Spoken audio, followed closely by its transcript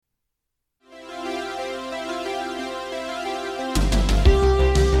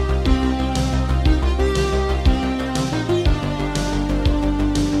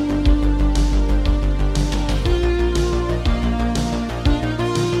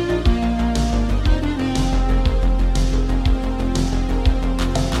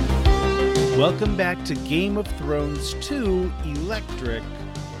Welcome back to Game of Thrones 2 Electric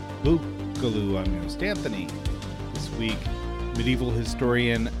Bookaloo. I'm your host, Anthony. This week, medieval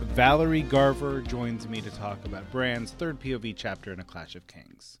historian Valerie Garver joins me to talk about Bran's third POV chapter in A Clash of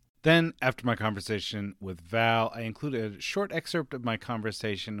Kings. Then, after my conversation with Val, I included a short excerpt of my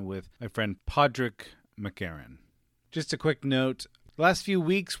conversation with my friend Pádraig MacCarron. Just a quick note. The last few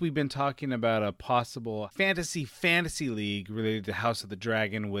weeks, we've been talking about a possible fantasy league related to House of the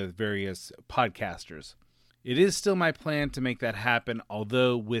Dragon with various podcasters. It is still my plan to make that happen,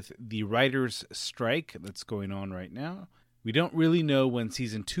 although with the writers' strike that's going on right now, we don't really know when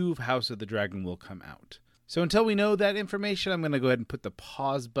Season 2 of House of the Dragon will come out. So until we know that information, I'm going to go ahead and put the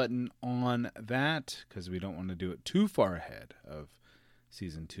pause button on that, because we don't want to do it too far ahead of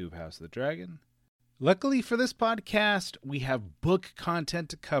Season 2 of House of the Dragon. Luckily for this podcast, we have book content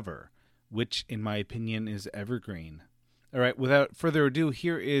to cover, which, in my opinion, is evergreen. All right, without further ado,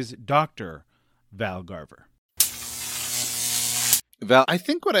 here is Dr. Val Garver. Val, I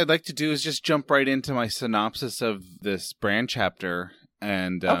think what I'd like to do is just jump right into my synopsis of this Bran chapter.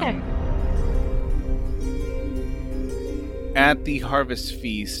 And okay. At the Harvest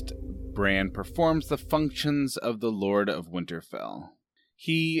Feast, Bran performs the functions of the Lord of Winterfell.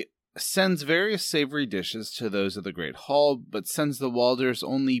 He sends various savory dishes to those of the Great Hall, but sends the Walders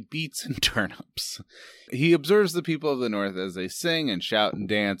only beets and turnips. He observes the people of the North as they sing and shout and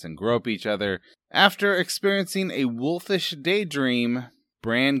dance and grope each other. After experiencing a wolfish daydream,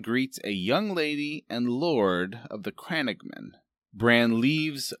 Bran greets a young lady and lord of the Crannogmen. Bran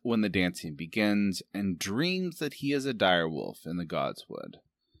leaves when the dancing begins and dreams that he is a direwolf in the Godswood.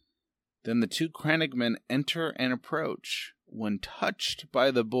 Then the two Crannogmen enter and approach. When touched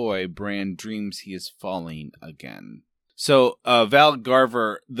by the boy, Bran dreams he is falling again. So, Val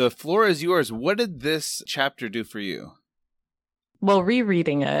Garver, the floor is yours. What did this chapter do for you? Well,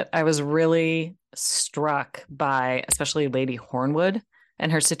 rereading it, I was really struck by especially Lady Hornwood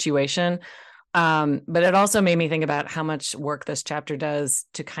and her situation. But it also made me think about how much work this chapter does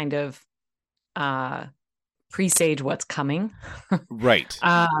to kind of presage what's coming. Right.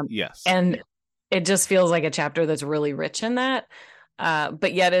 Yes. And it just feels like a chapter that's really rich in that,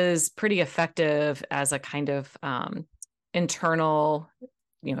 but yet is pretty effective as a kind of internal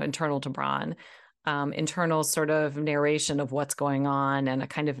to Bran, internal sort of narration of what's going on and a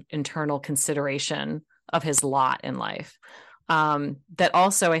kind of internal consideration of his lot in life. That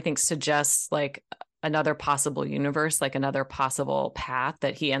also, I think, suggests like another possible universe, like another possible path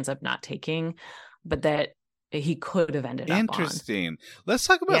that he ends up not taking, but that he could have ended up on. Interesting. Let's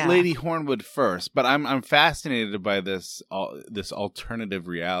talk about Lady Hornwood first, but I'm fascinated by this alternative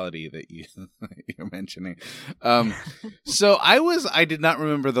reality that you're mentioning. So I did not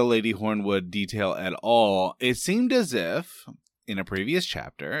remember the Lady Hornwood detail at all. It seemed as if in a previous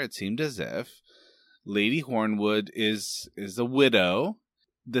chapter, Lady Hornwood is a widow.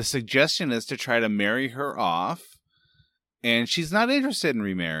 The suggestion is to try to marry her off, and she's not interested in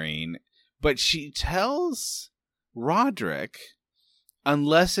remarrying. But she tells Roderick,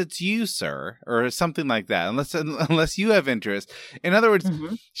 unless it's you, sir, or something like that, unless you have interest. In other words,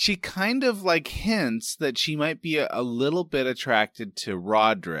 she kind of like hints that she might be a little bit attracted to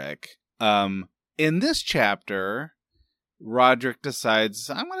Roderick. In this chapter, Roderick decides,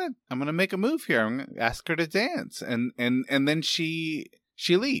 I'm gonna make a move here. I'm gonna ask her to dance, and then she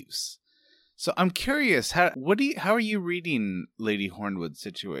leaves. So I'm curious, how are you reading Lady Hornwood's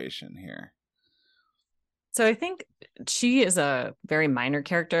situation here? So I think she is a very minor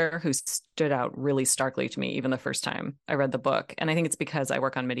character who stood out really starkly to me even the first time I read the book. And I think it's because I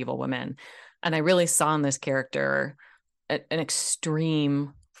work on medieval women. And I really saw in this character an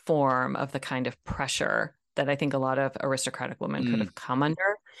extreme form of the kind of pressure that I think a lot of aristocratic women could have come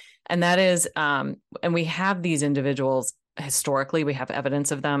under. And that is, and we have these individuals historically, we have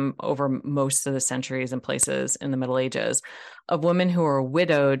evidence of them over most of the centuries and places in the Middle Ages of women who are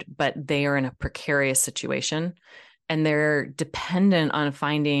widowed, but they are in a precarious situation and they're dependent on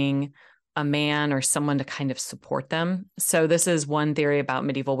finding a man or someone to kind of support them. So this is one theory about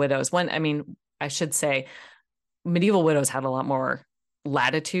medieval widows. I should say medieval widows had a lot more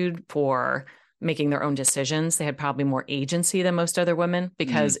latitude for making their own decisions. They had probably more agency than most other women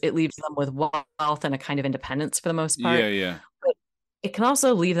because it leaves them with wealth and a kind of independence for the most part. Yeah. But it can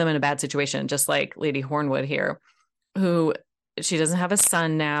also leave them in a bad situation, just like Lady Hornwood here, who she doesn't have a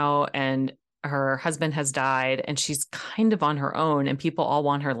son now and her husband has died and she's kind of on her own and people all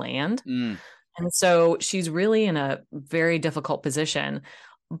want her land. And so she's really in a very difficult position.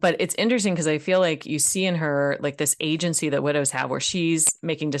 But it's interesting because I feel like you see in her like this agency that widows have where she's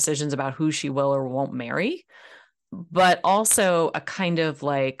making decisions about who she will or won't marry. but also a kind of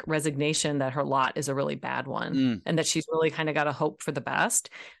like resignation that her lot is a really bad one and that she's really kind of got to hope for the best.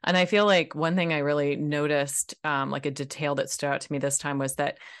 And I feel like one thing I really noticed, like a detail that stood out to me this time, was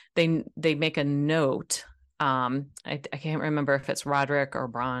that they make a note. I can't remember if it's Roderick or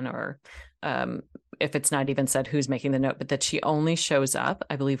Bran, or if it's not even said who's making the note, but that she only shows up,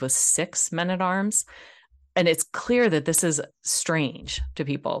 I believe, with 6 men-at-arms. And it's clear that this is strange to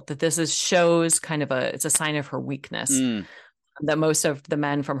people, that this shows kind of it's a sign of her weakness, that most of the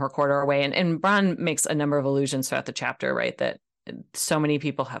men from her court are away. And Bran makes a number of allusions throughout the chapter, right? That so many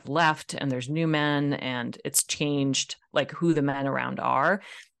people have left and there's new men, and it's changed like who the men around are.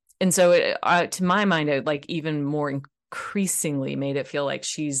 And so to my mind, it like even more increasingly made it feel like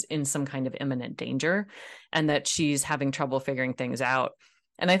she's in some kind of imminent danger and that she's having trouble figuring things out.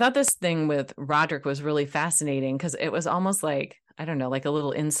 And I thought this thing with Roderick was really fascinating because it was almost like, I don't know, like a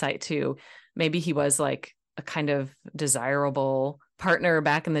little insight to maybe he was like a kind of desirable partner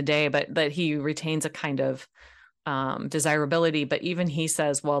back in the day, but that he retains a kind of desirability. But even he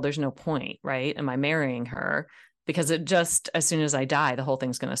says, well, there's no point, right? Am I marrying her? Because it just, as soon as I die, the whole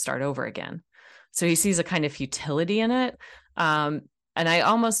thing's going to start over again. So he sees a kind of futility in it. And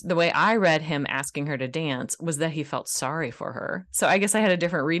the way I read him asking her to dance was that he felt sorry for her. So I guess I had a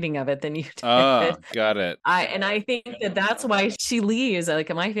different reading of it than you did. Oh, got it. I think that's why she leaves.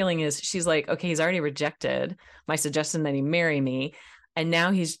 Like, my feeling is she's like, okay, he's already rejected my suggestion that he marry me. And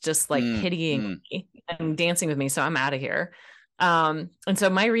now he's just like pitying me and dancing with me. So I'm out of here. And so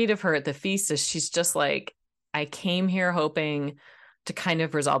my read of her at the feast is she's just like, I came here hoping to kind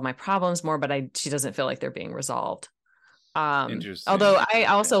of resolve my problems more, but she doesn't feel like they're being resolved. Interesting. Although I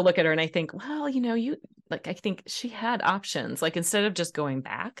also look at her and I think, well, I think she had options. Like, instead of just going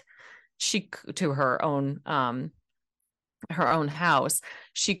back to her own house,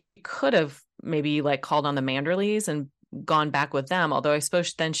 she could have maybe like called on the Manderleys and gone back with them. Although I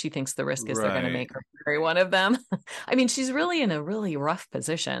suppose then she thinks the risk is they're going to make her marry one of them. I mean, she's really in a really rough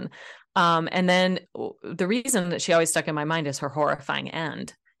position. And then the reason that she always stuck in my mind is her horrifying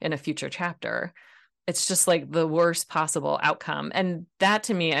end in a future chapter. It's just like the worst possible outcome. And that,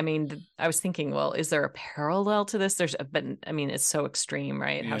 to me, I mean, I was thinking, well, is there a parallel to this? But I mean, it's so extreme,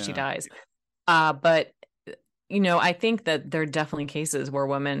 right? How she dies. But, I think that there are definitely cases where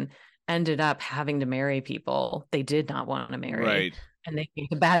women ended up having to marry people they did not want to marry. Right. And they came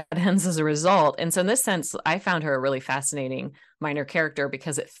to bad ends as a result. And so in this sense, I found her a really fascinating minor character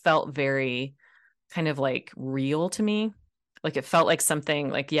because it felt very kind of like real to me. Like, it felt like something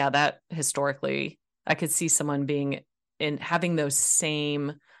like, yeah, that historically I could see someone having those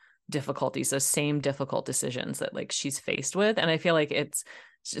same difficulties, those same difficult decisions that like she's faced with. And I feel like it's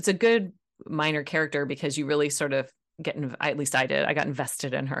a good minor character because you really sort of at least I did. I got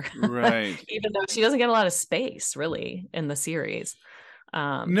invested in her. Right. Even though she doesn't get a lot of space really in the series.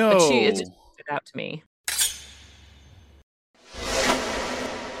 No. But it just stood out to me.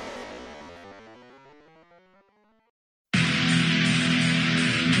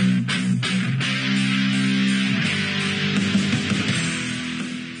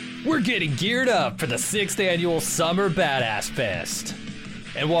 We're getting geared up for the 6th annual Summer Badass Fest.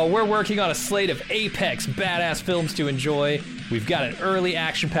 And while we're working on a slate of apex badass films to enjoy, we've got an early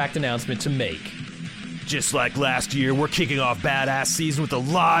action-packed announcement to make. Just like last year, we're kicking off Badass Season with a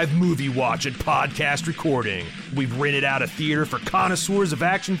live movie watch and podcast recording. We've rented out a theater for connoisseurs of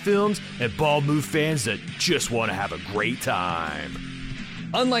action films and Bald Move fans that just want to have a great time.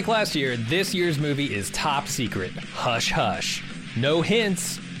 Unlike last year, this year's movie is top secret. Hush hush. No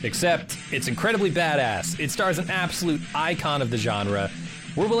hints, except it's incredibly badass. It stars an absolute icon of the genre.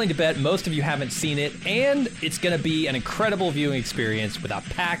 We're willing to bet most of you haven't seen it, and it's going to be an incredible viewing experience with a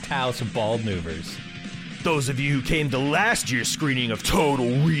packed house of bald movers. Those of you who came to last year's screening of Total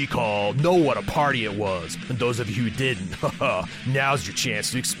Recall know what a party it was. And those of you who didn't, now's your chance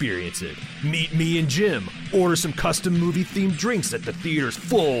to experience it. Meet me and Jim, order some custom movie-themed drinks at the theater's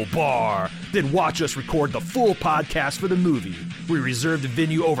full bar, then watch us record the full podcast for the movie. We reserved the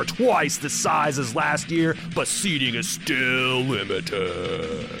venue over twice the size as last year, but seating is still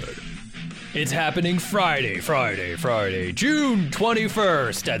limited. It's happening Friday, June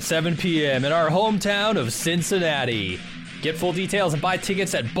 21st at 7 p.m. in our hometown of Cincinnati. Get full details and buy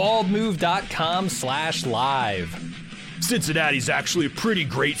tickets at baldmove.com/live. Cincinnati's actually a pretty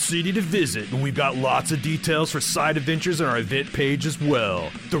great city to visit, and we've got lots of details for side adventures on our event page as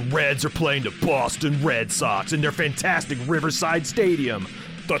well. The Reds are playing the Boston Red Sox in their fantastic Riverside Stadium.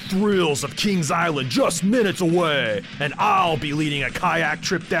 The thrills of Kings Island just minutes away, and I'll be leading a kayak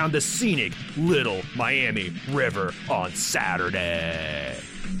trip down the scenic Little Miami River on Saturday.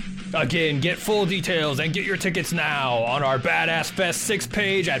 Again, get full details and get your tickets now on our Badass Fest 6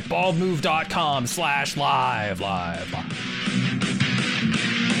 page at baldmove.com/live.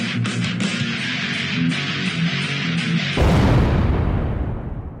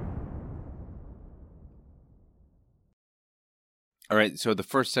 All right, so the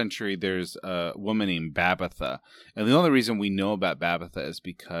first century, there's a woman named Babatha. And the only reason we know about Babatha is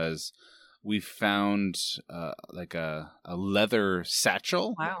because we found like a leather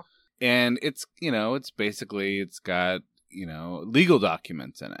satchel. Wow. And it's, it's got, legal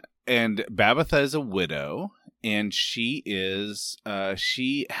documents in it. And Babatha is a widow, and she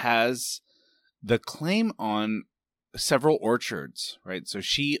has the claim on several orchards, right? So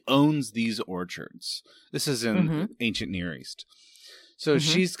she owns these orchards. This is in ancient Near East. So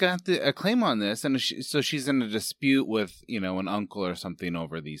she's got a claim on this, and so she's in a dispute with, an uncle or something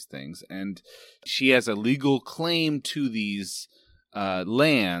over these things. And she has a legal claim to these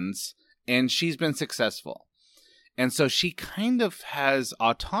lands, and she's been successful. And so she kind of has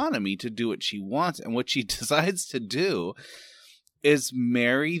autonomy to do what she wants, and what she decides to do is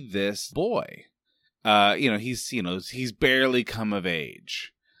marry this boy. He's barely come of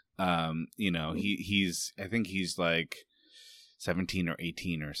age. I think he's like 17 or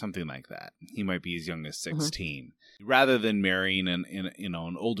 18 or something like that. He might be as young as 16. Rather than marrying an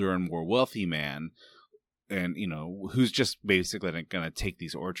older and more wealthy man, and who's just basically going to take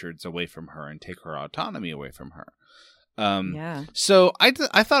these orchards away from her and take her autonomy away from her. So I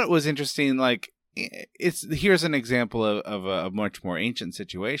thought it was interesting. Like, here's an example of a much more ancient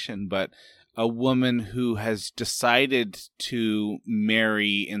situation, but a woman who has decided to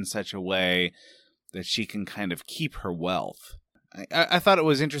marry in such a way that she can kind of keep her wealth. I thought it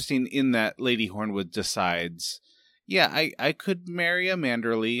was interesting in that Lady Hornwood decides, I could marry a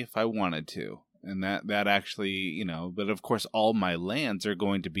Manderley if I wanted to. And that actually, but of course all my lands are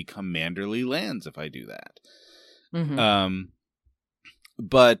going to become Manderley lands if I do that.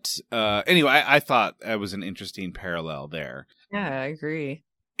 Anyway, I thought that was an interesting parallel there. Yeah, I agree.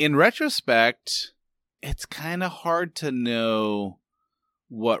 In retrospect, it's kind of hard to know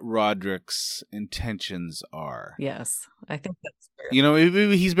what Roderick's intentions are. Yes, I think that's fair.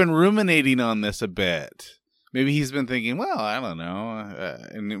 Maybe he's been ruminating on this a bit. Maybe he's been thinking, well, I don't know.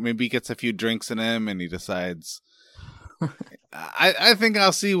 And maybe he gets a few drinks in him and he decides, I think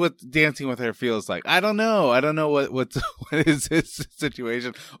I'll see what dancing with her feels like. I don't know. I don't know what is his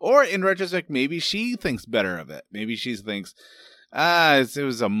situation. Or in retrospect, maybe she thinks better of it. Maybe she thinks, it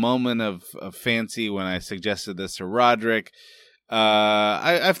was a moment of fancy when I suggested this to Roderick.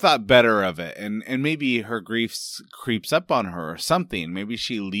 I've thought better of it. And maybe her grief creeps up on her or something. Maybe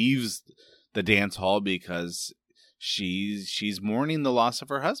she leaves the dance hall because she's mourning the loss of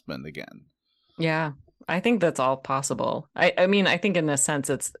her husband again. Yeah, I think that's all possible. I mean, I think in this sense,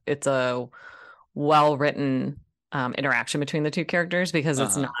 it's a well-written interaction between the two characters because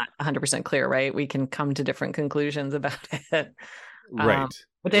it's not 100% clear, right? We can come to different conclusions about it. Right.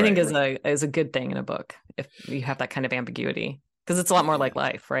 Which I think is a good thing in a book if you have that kind of ambiguity because it's a lot more like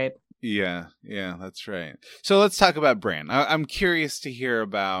life, right? Yeah, that's right. So let's talk about Bran. I'm curious to hear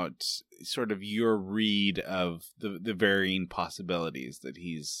about sort of your read of the varying possibilities that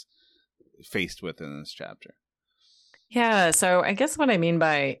he's faced with in this chapter. Yeah, so I guess what I mean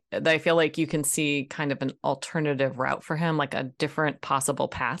by that, I feel like you can see kind of an alternative route for him, like a different possible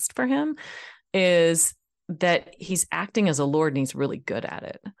past for him, is that he's acting as a lord and he's really good at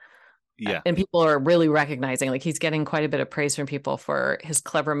it. Yeah. And people are really recognizing, like he's getting quite a bit of praise from people for his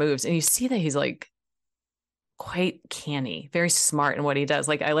clever moves. And you see that he's like quite canny, very smart in what he does.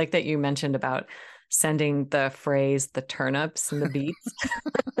 Like, I like that you mentioned about sending the phrase, the turnips and the beets,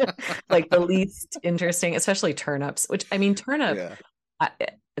 like the least interesting, especially turnips, which I mean,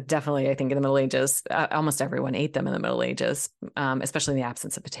 definitely, I think in the Middle Ages, almost everyone ate them in the Middle Ages, especially in the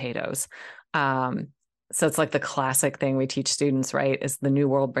absence of potatoes. So it's like the classic thing we teach students, right? Is the new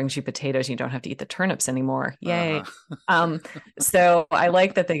world brings you potatoes. You don't have to eat the turnips anymore. Yay. So I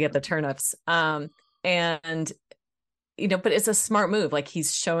like that they get the turnips. And, but it's a smart move. Like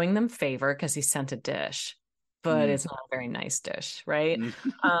he's showing them favor because he sent a dish, but it's not a very nice dish, right?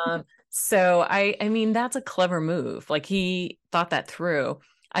 So I mean, that's a clever move. Like he thought that through.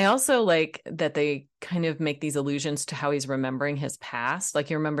 I also like that they kind of make these allusions to how he's remembering his past. Like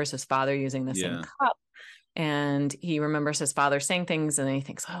he remembers his father using the same cup. And he remembers his father saying things and then he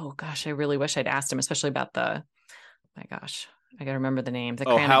thinks, oh gosh, I really wish I'd asked him, especially about I gotta remember the name.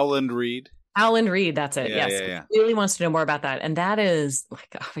 Howland Reed. Howland Reed, that's it. Yeah, yes. Yeah. He really wants to know more about that. And that is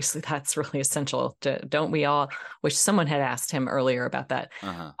like, obviously that's really essential don't we all wish someone had asked him earlier about that.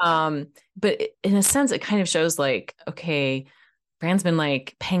 But in a sense, it kind of shows like, okay, Bran's been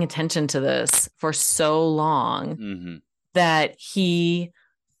like paying attention to this for so long that he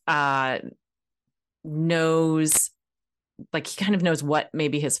knows, like he kind of knows what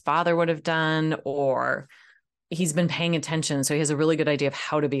maybe his father would have done, or he's been paying attention. So he has a really good idea of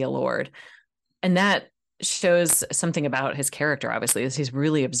how to be a lord. And that shows something about his character, obviously, is he's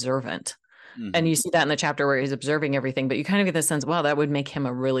really observant. And you see that in the chapter where he's observing everything, but you kind of get the sense, wow, that would make him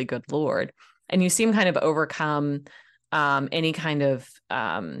a really good lord. And you see him kind of overcome any kind of,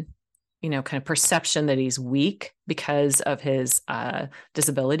 kind of perception that he's weak because of his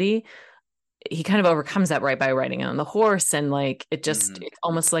disability. He kind of overcomes that right by riding on the horse, and like it just it's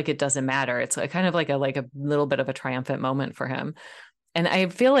almost like it doesn't matter. It's kind of like a little bit of a triumphant moment for him. And I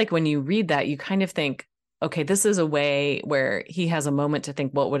feel like when you read that, you kind of think, okay, this is a way where he has a moment to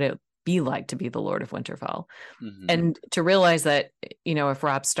think, what would it be like to be the Lord of Winterfell? And to realize that, if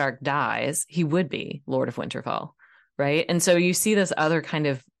Robb Stark dies, he would be Lord of Winterfell, right? And so you see this other kind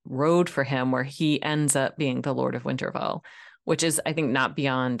of road for him where he ends up being the Lord of Winterfell, which is, I think, not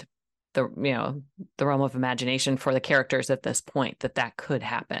beyond the realm of imagination for the characters at this point, that could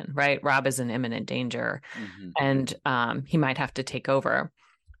happen, right? Robb is in imminent danger, and he might have to take over.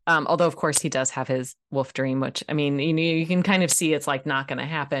 Although, of course, he does have his wolf dream, which, I mean, you can kind of see it's like not going to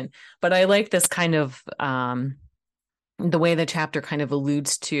happen. But I like this kind of the way the chapter kind of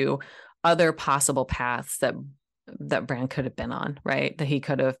alludes to other possible paths that Bran could have been on, right? That he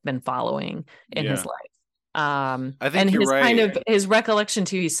could have been following in his life. I think and you're his right. kind of his recollection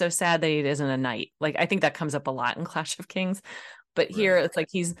too, he's so sad that he isn't a knight. Like, I think that comes up a lot in Clash of Kings, but here it's like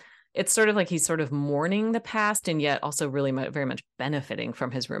it's sort of like he's sort of mourning the past, and yet also really very much benefiting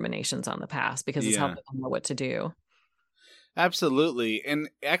from his ruminations on the past, because it's helping him know what to do. Absolutely. And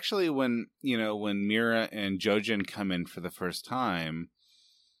actually, when Meera and Jojen come in for the first time,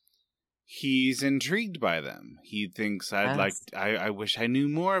 he's intrigued by them. He thinks, I wish I knew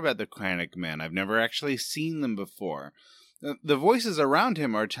more about the Cranach men. I've never actually seen them before. The voices around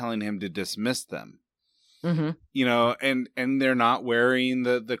him are telling him to dismiss them. And they're not wearing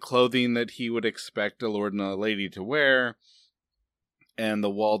the clothing that he would expect a lord and a lady to wear. And the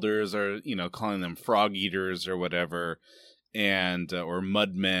Walders are, calling them frog eaters or whatever, and or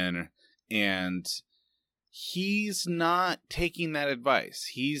mudmen. And he's not taking that advice.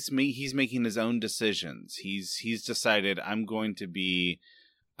 He's making his own decisions. He's decided, I'm going to be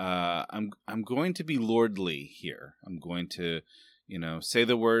I'm going to be lordly here. I'm going to, say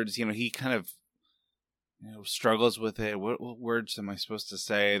the words. He kind of struggles with it. What words am I supposed to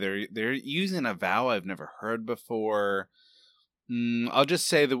say? They're using a vowel I've never heard before. I'll just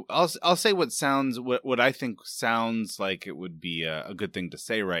say I'll say what I think sounds like it would be a good thing to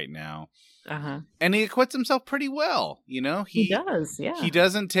say right now. And he acquits himself pretty well. He does. Yeah. He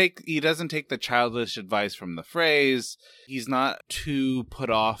doesn't take the childish advice from the phrase. He's not too put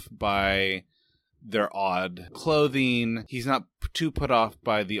off by their odd clothing. He's not too put off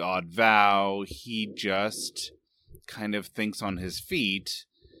by the odd vow. He just kind of thinks on his feet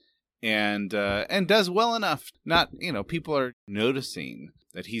and does well enough. Not, people are noticing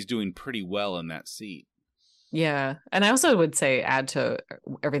that he's doing pretty well in that seat. Yeah. And I also would say, add to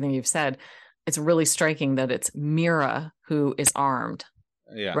everything you've said, it's really striking that it's Meera who is armed.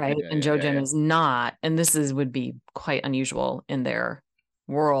 Yeah. Right. Yeah, and Jojen is not. And this would be quite unusual in their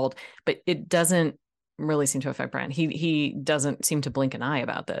world, but it doesn't really seem to affect Bran. He doesn't seem to blink an eye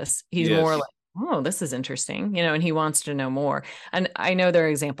about this. He's more like, oh, this is interesting, and he wants to know more. And I know there are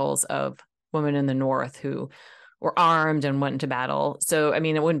examples of women in the North who were armed and went into battle. So, I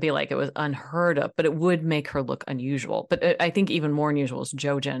mean, it wouldn't be like it was unheard of, but it would make her look unusual. But I think even more unusual is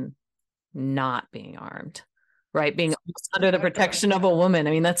Jojen not being armed, right? Being under the protection of a woman.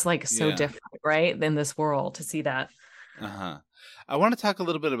 I mean, that's like so different, right? In this world, to see that. I want to talk a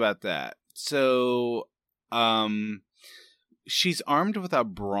little bit about that. So, she's armed with a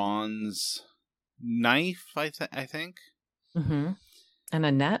bronze knife, I think. And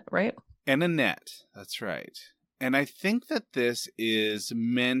a net, right? And a net. That's right. And I think that this is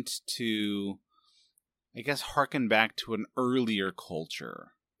meant to, I guess, harken back to an earlier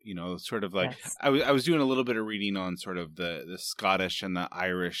culture. Sort of like, I was doing a little bit of reading on sort of the Scottish and the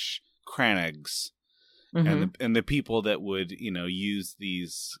Irish Cranachs. And the people that would, use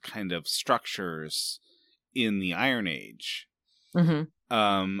these kind of structures in the Iron Age.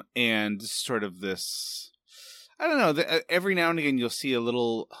 And sort of this, I don't know, every now and again you'll see a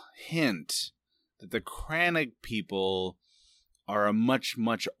little hint that the Cranach people are a much,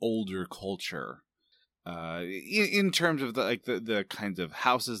 much older culture. In terms of the kinds of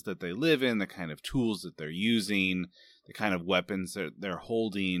houses that they live in, the kind of tools that they're using, the kind of weapons that they're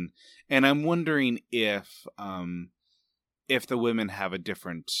holding. And I'm wondering if if the women have a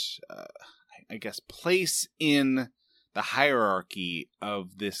different, I guess, place in the hierarchy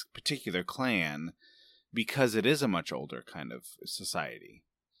of this particular clan, because it is a much older kind of society.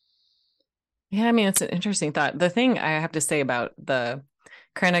 Yeah, I mean, it's an interesting thought. The thing I have to say about the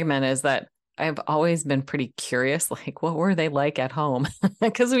Crannogmen is that I've always been pretty curious, like, what were they like at home?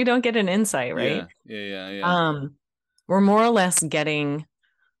 Because we don't get an insight, right? Yeah. We're more or less getting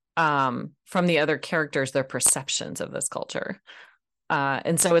from the other characters their perceptions of this culture.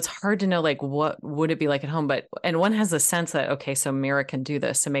 And so it's hard to know, like, what would it be like at home? And one has a sense that, okay, so Meera can do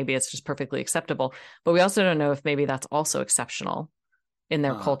this, so maybe it's just perfectly acceptable. But we also don't know if maybe that's also exceptional in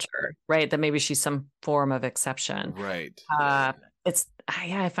their culture, right? That maybe she's some form of exception. Right. I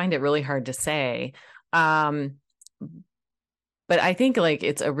find it really hard to say. But I think like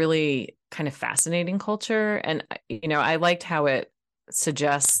it's a really kind of fascinating culture. And, I liked how it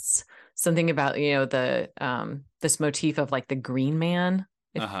suggests something about, the this motif of like the green man.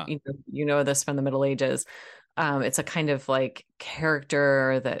 If you know this from the Middle Ages. It's a kind of like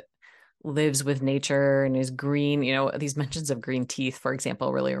character that lives with nature and is green. These mentions of green teeth, for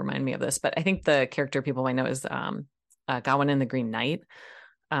example, really remind me of this. But I think the character people might know is Gawain and the Green Knight.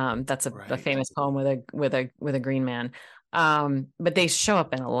 That's a famous poem with a green man. But they show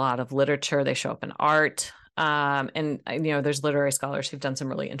up in a lot of literature. They show up in art. And there's literary scholars who've done some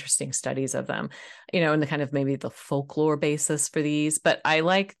really interesting studies of them, and the kind of maybe the folklore basis for these. But I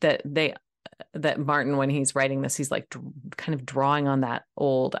like that that Martin, when he's writing this, he's like kind of drawing on that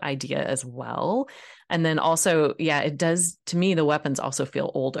old idea as well. And then also, it does, to me, the weapons also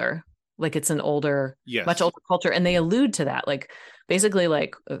feel older. Like it's an older, much older culture. And they allude to that. Like basically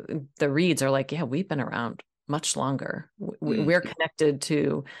like the Reeds are like, yeah, we've been around much longer. We're connected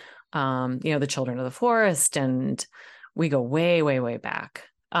to, the children of the forest, and we go way, way, way back.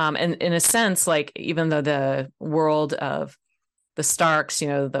 And in a sense, like, even though the world of the Starks,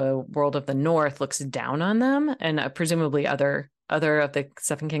 the world of the North looks down on them, and presumably other of the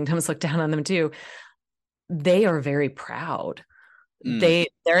Seven Kingdoms look down on them too, they are very proud. They're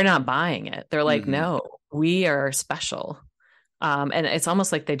not buying it. They're like, no, we are special. And it's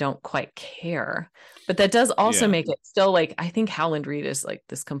almost like they don't quite care. But that does also make it still like, I think Howland Reed is like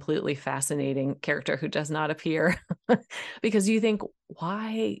this completely fascinating character who does not appear because you think,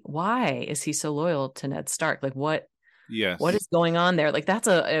 why is he so loyal to Ned Stark? Like what is going on there? Like that's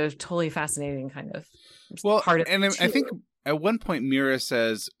a totally fascinating kind of part of it. And I think at one point Meera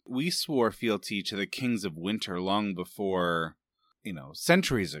says, we swore fealty to the kings of winter long before,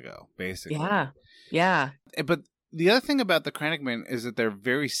 centuries ago, basically. Yeah. But the other thing about the Crannogmen is that they're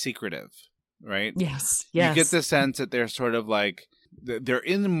very secretive, right? Yes. You get the sense that they're sort of like, they're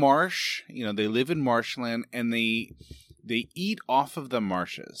in the marsh, they live in marshland, and they eat off of the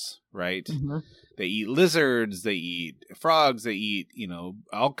marshes, right? They eat lizards, they eat frogs, they eat,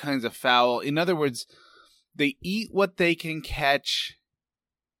 all kinds of fowl. In other words, they eat what they can catch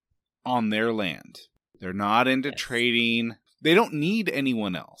on their land. They're not into trading. They don't need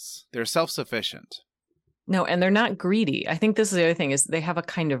anyone else. They're self-sufficient. No, and they're not greedy. I think this is the other thing, is they have a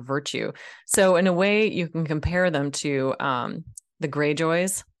kind of virtue. So in a way, you can compare them to the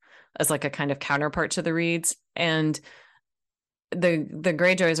Greyjoys as like a kind of counterpart to the Reeds. And the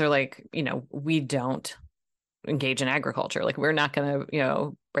Greyjoys are like, we don't engage in agriculture. Like we're not going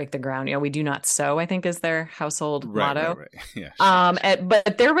to, break the ground. We do not sow, I think is their household motto. Right. Yeah.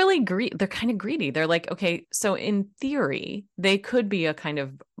 But they're really they're kind of greedy. They're like, okay, so in theory, they could be a kind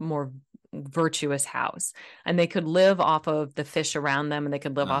of more virtuous house, and they could live off of the fish around them, and they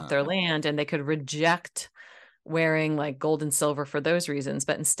could live off their land, and they could reject wearing like gold and silver for those reasons.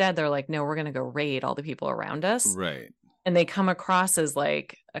 But instead they're like, no, we're going to go raid all the people around us. Right. And they come across as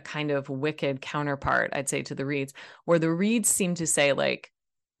like a kind of wicked counterpart, I'd say, to the Reeds, where the Reeds seem to say like,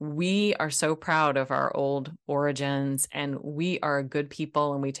 we are so proud of our old origins, and we are a good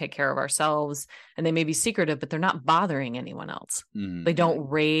people, and we take care of ourselves. And they may be secretive, but they're not bothering anyone else. They don't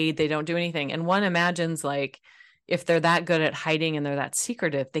raid, they don't do anything. And one imagines like, if they're that good at hiding and they're that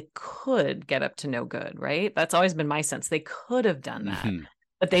secretive, they could get up to no good, right? That's always been my sense. They could have done that,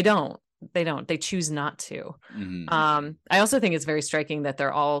 but they don't. They choose not to. I also think it's very striking that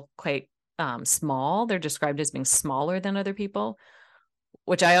they're all quite small. They're described as being smaller than other people,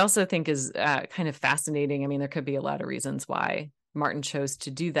 which I also think is kind of fascinating. I mean, there could be a lot of reasons why Martin chose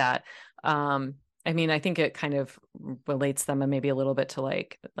to do that. I mean, I think it kind of relates them and maybe a little bit to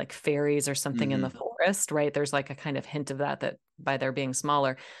like fairies or something in the forest, right? There's like a kind of hint of that by their being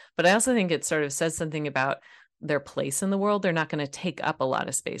smaller. But I also think it sort of says something about their place in the world. They're not going to take up a lot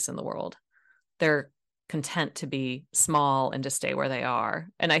of space in the world. They're content to be small and to stay where they are.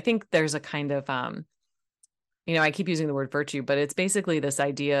 And I think there's a kind of, I keep using the word virtue, but it's basically this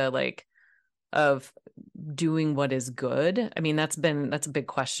idea like of doing what is good. I mean, that's a big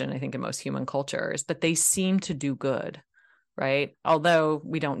question, I think, in most human cultures, but they seem to do good, right? Although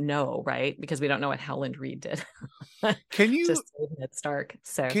we don't know, right? Because we don't know what Howland Reed did. Can you Just Ned Stark.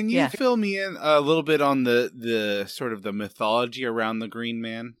 So can you fill me in a little bit on the sort of the mythology around the Green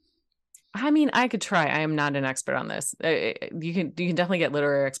Man? I mean, I could try. I am not an expert on this. You can definitely get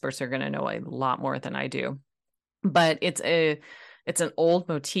literary experts who are going to know a lot more than I do. But it's an old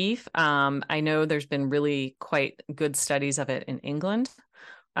motif. I know there's been really quite good studies of it in England.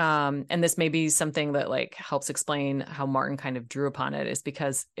 And this may be something that like helps explain how Martin kind of drew upon it, is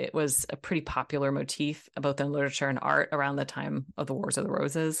because it was a pretty popular motif both in literature and art around the time of the Wars of the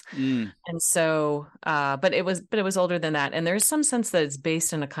Roses. And so, but it was older than that. And there's some sense that it's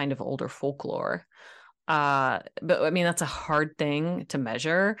based in a kind of older folklore. But I mean, that's a hard thing to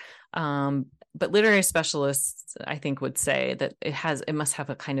measure. But literary specialists, I think, would say that it must have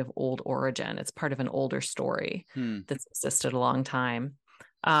a kind of old origin. It's part of an older story that's existed a long time.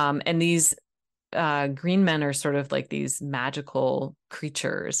 And these green men are sort of like these magical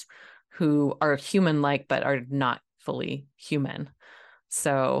creatures who are human-like but are not fully human.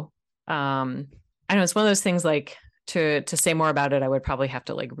 So I know it's one of those things, like to say more about it, I would probably have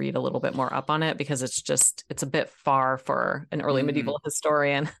to like read a little bit more up on it, because it's a bit far for an early medieval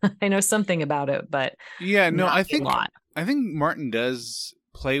historian. I know something about it, but I think Martin does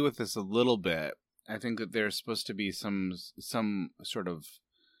play with this a little bit. I think that there's supposed to be some sort of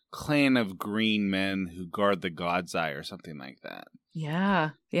clan of green men who guard the God's Eye or something like that.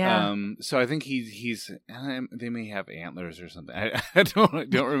 Yeah. So I think he's they may have antlers or something. I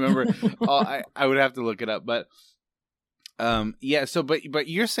don't remember. I would have to look it up, but So but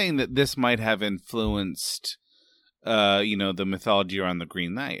you're saying that this might have influenced the mythology around the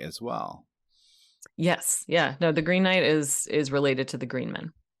Green Knight as well. Yes. Yeah. No, the Green Knight is related to the Green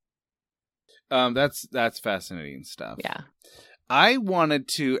Men. That's fascinating stuff. Yeah. I wanted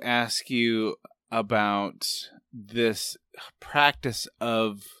to ask you about this practice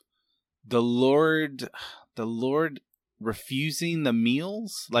of the Lord refusing the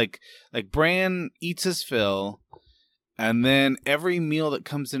meals. Like Bran eats his fill, and then every meal that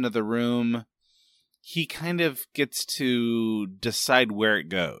comes into the room, he kind of gets to decide where it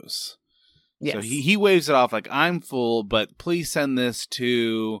goes. Yes. So he waves it off like, I'm full, but please send this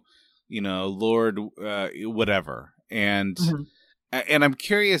to, Lord whatever. And and I'm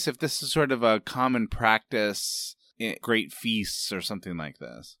curious if this is sort of a common practice in great feasts or something like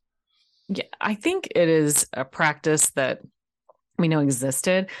this. Yeah, I think it is a practice that we know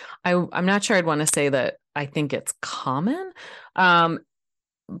existed. I'm not sure I'd want to say that I think it's common, but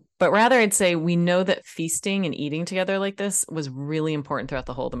rather I'd say we know that feasting and eating together like this was really important throughout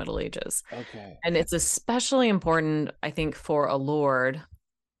the whole of the Middle Ages. Okay. And it's especially important, I think, for a lord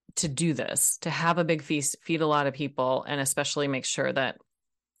to do this, to have a big feast, feed a lot of people, and especially make sure that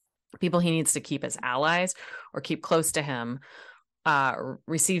people he needs to keep as allies or keep close to him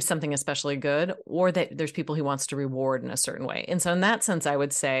receive something especially good, or that there's people he wants to reward in a certain way. And so in that sense, I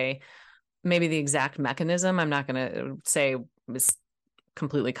would say maybe the exact mechanism, I'm not going to say is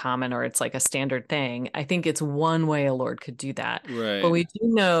completely common or it's like a standard thing. I think it's one way a lord could do that. Right. But we do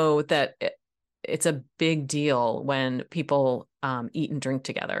know that it's a big deal when people eat and drink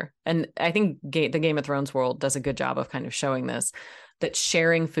together. And I think the Game of Thrones world does a good job of kind of showing this, that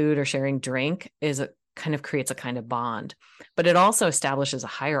sharing food or sharing drink kind of creates a kind of bond, but it also establishes a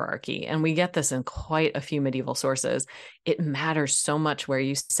hierarchy. And we get this in quite a few medieval sources. It matters so much where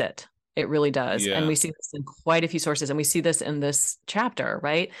you sit. It really does. Yeah. And we see this in quite a few sources. And we see this in this chapter,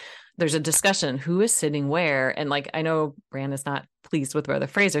 right? There's a discussion, who is sitting where. And like, I know Bran is not pleased with where the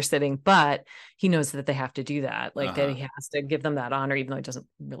Freys are sitting, but he knows that they have to do that. Like that he has to give them that honor, even though he doesn't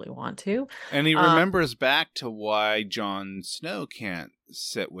really want to. And he remembers back to why Jon Snow can't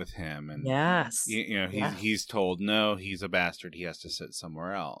sit with him. And yes, he's told, no, he's a bastard. He has to sit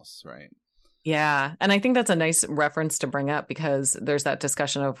somewhere else. Right. Yeah. And I think that's a nice reference to bring up, because there's that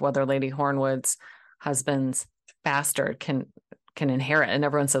discussion of whether Lady Hornwood's husband's bastard can inherit, and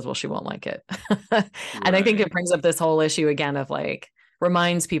everyone says, well, she won't like it. And I think it brings up this whole issue again of like,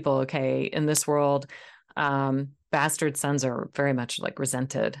 reminds people, okay, in this world, bastard sons are very much like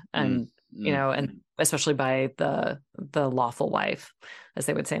resented, and and especially by the lawful wife, as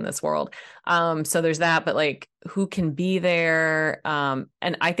they would say in this world. So there's that, but like, who can be there?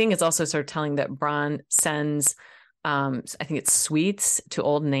 And I think it's also sort of telling that Bran sends, I think it's sweets to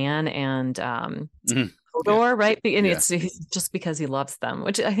old Nan and Hodor, right? And it's just because he loves them,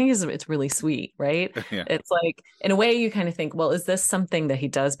 which I think it's really sweet, right? Yeah. It's like, in a way, you kind of think, well, is this something that he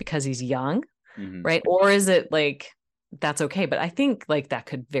does because he's young, right? Or is it like that's okay? But I think like that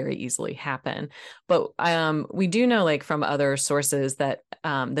could very easily happen. But we do know like from other sources that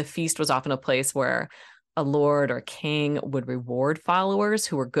the feast was often a place where a lord or king would reward followers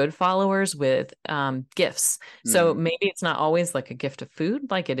who were good followers with gifts. So maybe it's not always like a gift of food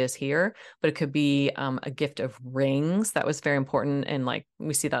like it is here, but it could be a gift of rings. That was very important. And like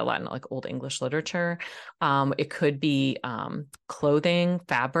we see that a lot in like Old English literature. It could be clothing,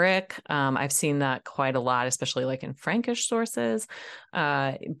 fabric. I've seen that quite a lot, especially like in Frankish sources.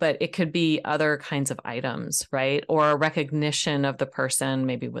 But it could be other kinds of items, right? Or a recognition of the person,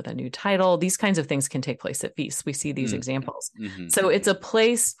 maybe with a new title. These kinds of things can take place at feasts. We see these examples. So it's a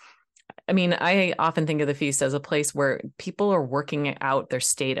place. I mean, I often think of the feast as a place where people are working out their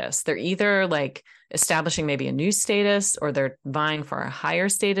status. They're either like establishing maybe a new status, or they're vying for a higher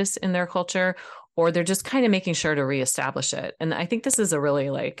status in their culture, or they're just kind of making sure to reestablish it. And I think this is a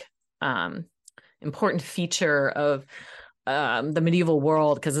really like important feature of the medieval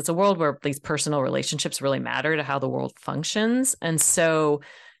world, because it's a world where these personal relationships really matter to how the world functions. And so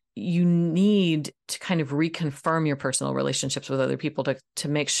you need to kind of reconfirm your personal relationships with other people to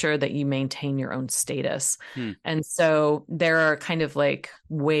make sure that you maintain your own status. And so there are kind of like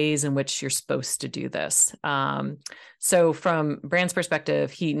ways in which you're supposed to do this. So from Bran's perspective,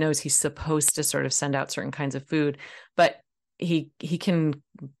 he knows he's supposed to sort of send out certain kinds of food, but he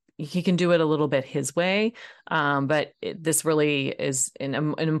can do it a little bit his way. But this really is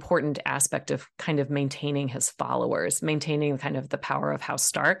an important aspect of kind of maintaining his followers, maintaining kind of the power of House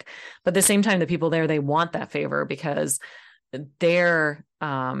Stark. But at the same time, the people there, they want that favor because their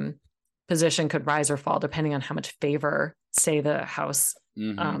position could rise or fall depending on how much favor, say, the house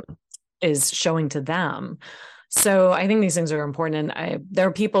is showing to them. So I think these things are important. And there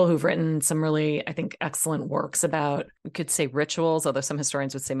are people who've written some really, I think, excellent works about, we could say rituals, although some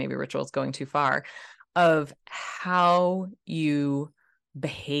historians would say maybe rituals going too far, of how you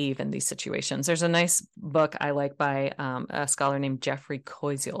behave in these situations. There's a nice book I like by a scholar named Geoffrey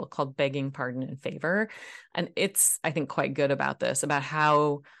Koisiel called Begging Pardon and Favor. And it's, I think, quite good about this, about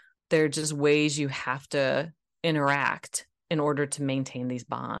how there are just ways you have to interact in order to maintain these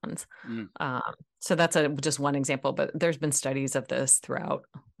bonds. So that's just one example, but there's been studies of this throughout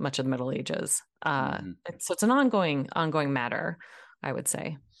much of the Middle Ages. So it's an ongoing matter, I would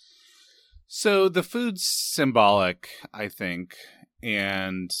say. So the food's symbolic, I think.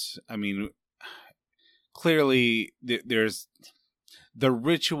 And I mean, clearly there's the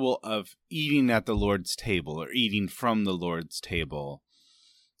ritual of eating at the Lord's table, or eating from the Lord's table,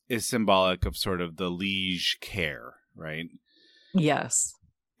 is symbolic of sort of the liege care, right? Yes.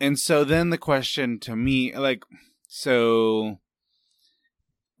 And so then the question to me, like, so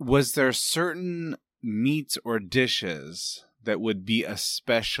was there certain meats or dishes that would be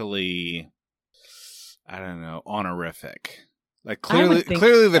especially, I don't know, honorific? Like clearly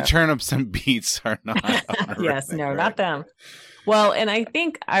the turnips and beets are not honorific. Yes, no, right? not them. Well, and I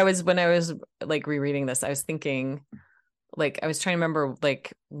think when I was like rereading this, I was thinking, like, I was trying to remember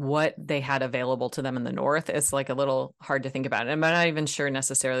like what they had available to them in the North. It's like a little hard to think about. And I'm not even sure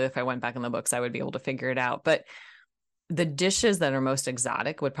necessarily if I went back in the books, I would be able to figure it out. But the dishes that are most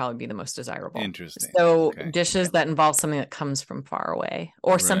exotic would probably be the most desirable. Interesting. So dishes that involve something that comes from far away,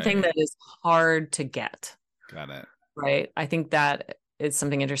 or something that is hard to get. Got it. Right. I think that is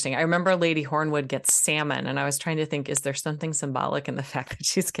something interesting. I remember Lady Hornwood gets salmon, and I was trying to think, is there something symbolic in the fact that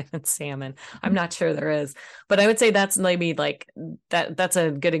she's given salmon? I'm not sure there is, but I would say that's maybe like that's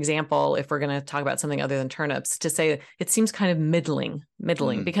a good example, if we're going to talk about something other than turnips, to say it seems kind of middling,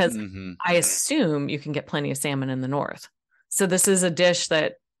 because I assume you can get plenty of salmon in the North. So this is a dish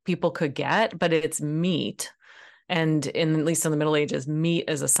that people could get, but it's meat. And at least in the Middle Ages, meat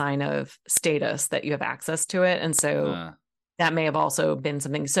is a sign of status, that you have access to it. And so that may have also been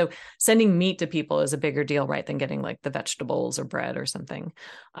something. So sending meat to people is a bigger deal, right, than getting like the vegetables or bread or something.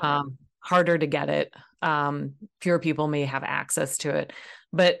 Harder to get it. Fewer people may have access to it.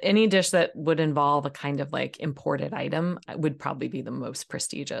 But any dish that would involve a kind of like imported item would probably be the most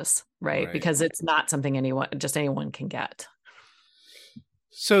prestigious, right? Because it's not something anyone can get.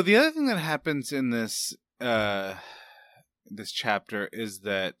 So the other thing that happens in this this chapter is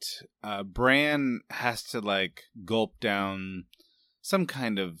that Bran has to like gulp down some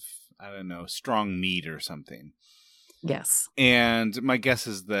kind of, I don't know, strong meat or something. Yes. And my guess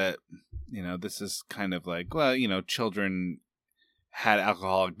is that, this is kind of like, well, children had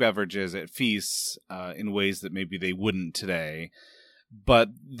alcoholic beverages at feasts in ways that maybe they wouldn't today. But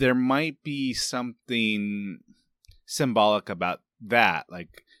there might be something symbolic about that,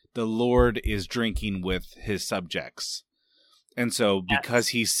 like the Lord is drinking with his subjects. And so because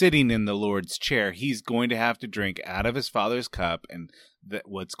he's sitting in the Lord's chair, he's going to have to drink out of his father's cup, and that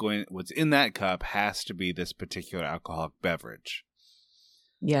what's in that cup has to be this particular alcoholic beverage.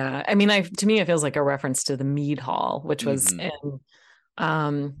 Yeah. I mean, to me, it feels like a reference to the mead hall, which was in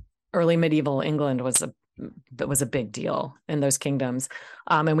early medieval England that was a big deal in those kingdoms.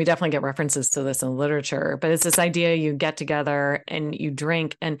 And we definitely get references to this in literature, but it's this idea you get together and you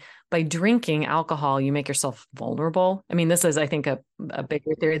drink, and by drinking alcohol, you make yourself vulnerable. I mean, this is, I think, a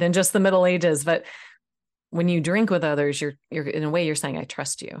bigger theory than just the Middle Ages, but when you drink with others, you're in a way, you're saying, I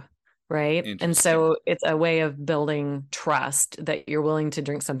trust you. Right. And so it's a way of building trust that you're willing to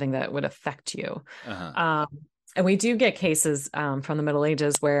drink something that would affect you. And we do get cases from the Middle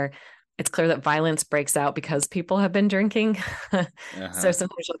Ages where it's clear that violence breaks out because people have been drinking. So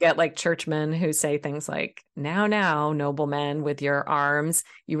sometimes you'll get like churchmen who say things like, now, noblemen, with your arms,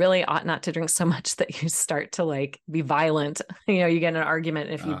 you really ought not to drink so much that you start to like be violent. You get in an argument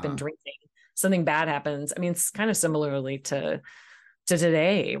if you've been drinking, something bad happens. I mean, it's kind of similarly to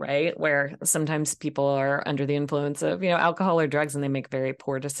today, right? Where sometimes people are under the influence of, alcohol or drugs, and they make very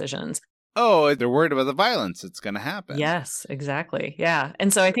poor decisions. Oh, they're worried about the violence that's going to happen. Yes, exactly. Yeah.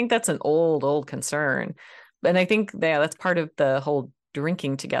 And so I think that's an old concern. And I think that's part of the whole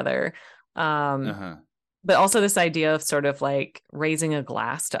drinking together. But also this idea of sort of like raising a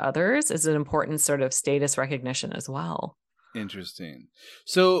glass to others is an important sort of status recognition as well. Interesting.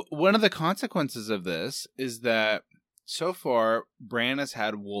 So one of the consequences of this is that so far, Bran has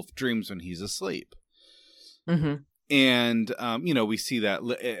had wolf dreams when he's asleep. And, we see that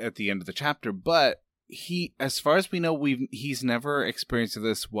at the end of the chapter, but as far as we know, he's never experienced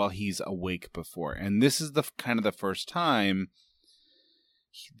this while he's awake before. And this is the kind of the first time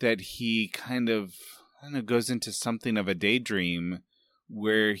that he kind of, goes into something of a daydream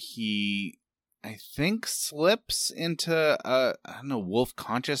where he, I think, slips into wolf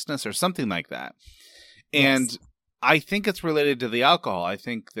consciousness or something like that. And I think it's related to the alcohol. I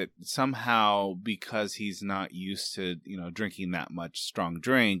think that somehow, because he's not used to, drinking that much strong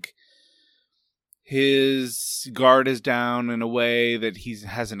drink, his guard is down in a way that he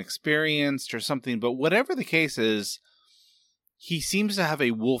hasn't experienced or something. But whatever the case is, he seems to have a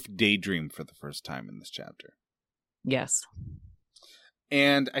wolf daydream for the first time in this chapter. Yes.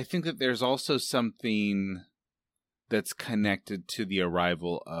 And I think that there's also something that's connected to the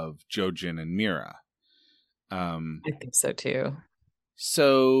arrival of Jojen and Meera. I think so too.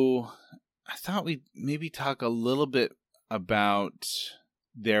 So I thought we'd maybe talk a little bit about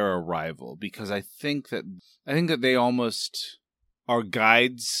their arrival, because I think that they almost are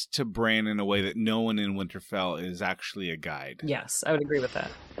guides to Bran in a way that no one in Winterfell is actually a guide. Yes, I would agree with that.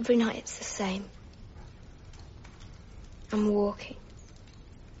 Every night it's the same. I'm walking.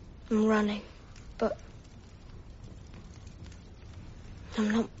 I'm running. But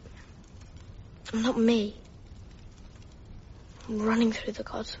I'm not me. I'm running through the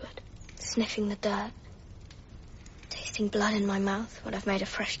godswood, sniffing the dirt, tasting blood in my mouth when I've made a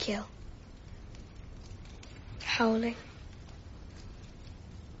fresh kill, howling.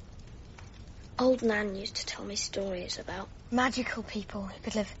 Old Nan used to tell me stories about magical people who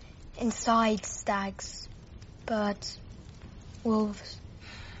could live inside stags, birds, wolves.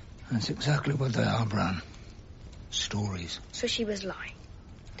 That's exactly what they are, Bran. Stories. So she was lying.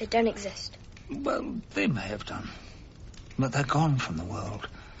 They don't exist. Well, they may have done. But they're gone from the world,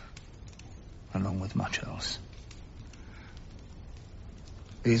 along with much else.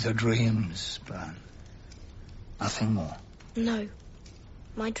 These are dreams, Bran. Nothing more. No.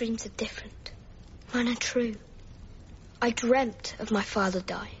 My dreams are different. Mine are true. I dreamt of my father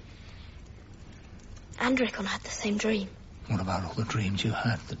dying. And Rickon had the same dream. What about all the dreams you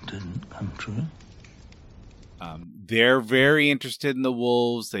had that didn't come true? They're very interested in the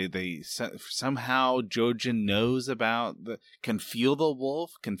wolves. They somehow Jojen knows can feel the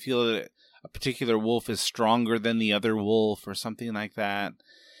wolf, can feel that a particular wolf is stronger than the other wolf or something like that.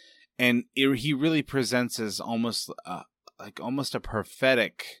 And he really presents as almost a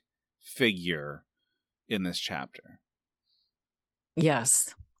prophetic figure in this chapter.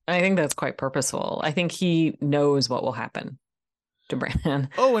 Yes. I think that's quite purposeful. I think he knows what will happen to Bran.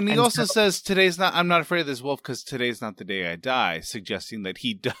 Oh, and he also says, I'm not afraid of this wolf because today's not the day I die, suggesting that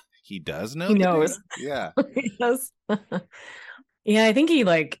he does know. He knows. Yeah. He does. Yeah, I think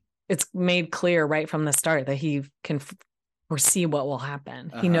it's made clear right from the start that he can foresee what will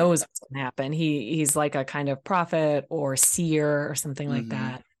happen. He knows what's going to happen. He's like a kind of prophet or seer or something like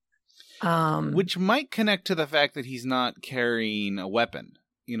that. Which might connect to the fact that he's not carrying a weapon.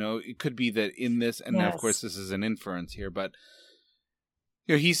 It could be that in this, and of course this is an inference here, but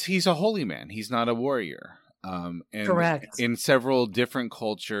he's a holy man. He's not a warrior. And Correct. in several different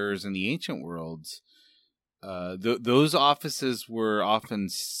cultures in the ancient worlds, those offices were often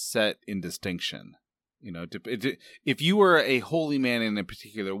set in distinction. You know, if you were a holy man in a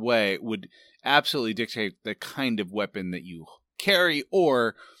particular way, it would absolutely dictate the kind of weapon that you carry,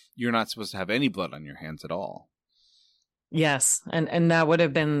 or you're not supposed to have any blood on your hands at all. Yes. And that would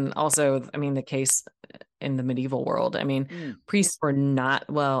have been also, I mean, the case in the medieval world. I mean, priests were not,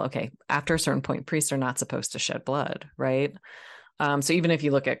 well, okay, after a certain point, priests are not supposed to shed blood, right? So even if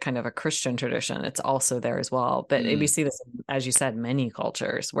you look at kind of a Christian tradition, it's also there as well. But we see this, as you said, many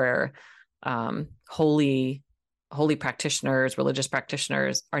cultures where holy practitioners, religious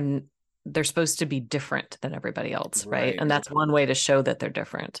practitioners they're supposed to be different than everybody else, right? And that's one way to show that they're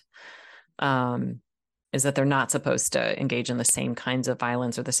different, is that they're not supposed to engage in the same kinds of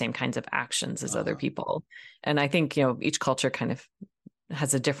violence or the same kinds of actions as other people. And I think, you know, each culture kind of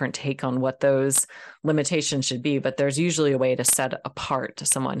has a different take on what those limitations should be, but there's usually a way to set apart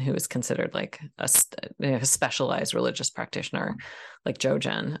someone who is considered like a specialized religious practitioner, like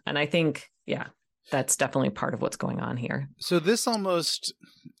Jojen. And I think, yeah, that's definitely part of what's going on here. So this almost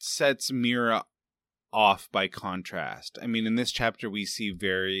sets Meera off by contrast. I mean, in this chapter, we see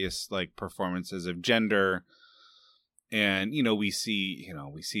various like performances of gender, and we see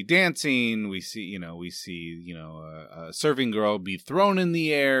dancing. We see a serving girl be thrown in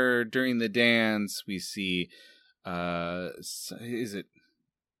the air during the dance. We see, is it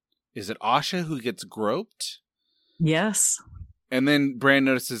Asha who gets groped? Yes. And then Bran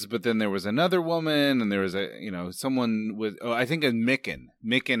notices, but then there was another woman, and there was someone with, I think a Mikken.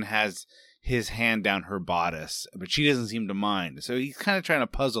 Mikken has his hand down her bodice, but she doesn't seem to mind. So he's kind of trying to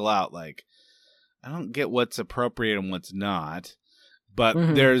puzzle out, like, I don't get what's appropriate and what's not.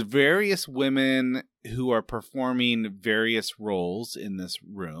 But there's various women who are performing various roles in this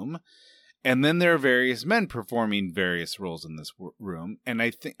room. And then there are various men performing various roles in this room. And I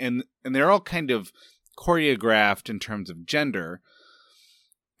think, and they're all kind of choreographed in terms of gender.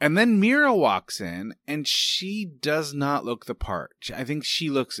 And then Meera walks in, and she does not look the part. I think she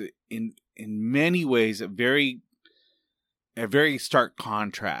looks in many ways a very stark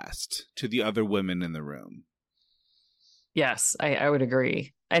contrast to the other women in the room. Yes, I would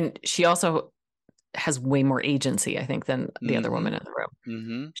agree. And she also has way more agency, I think, than the other woman in the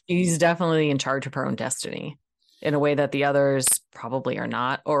room. She's definitely in charge of her own destiny in a way that the others probably are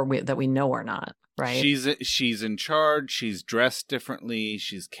not, or that we know are not. Right. She's in charge. She's dressed differently.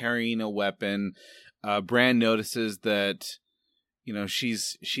 She's carrying a weapon. Bran notices that,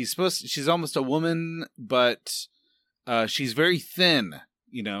 she's almost a woman, but she's very thin.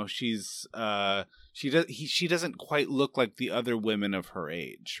 She doesn't quite look like the other women of her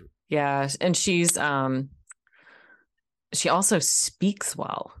age. Yeah, and she also speaks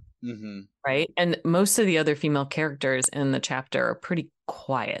well. Right. And most of the other female characters in the chapter are pretty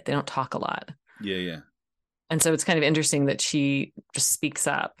quiet. They don't talk a lot. Yeah. And so it's kind of interesting that she just speaks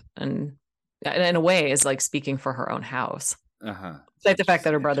up and in a way is like speaking for her own house. Like the fact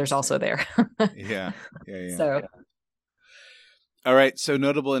that her brother's also there. Yeah. So, all right. So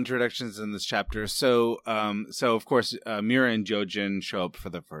notable introductions in this chapter. So of course, Meera and Jojen show up for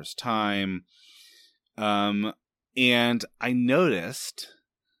the first time. And I noticed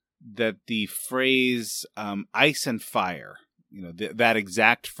that the phrase ice and fire, that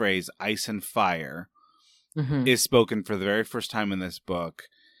exact phrase, ice and fire, is spoken for the very first time in this book.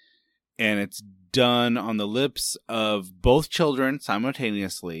 And it's done on the lips of both children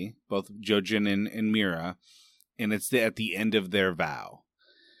simultaneously, both Jojen and Meera. And it's at the end of their vow.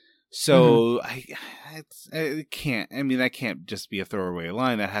 So that can't just be a throwaway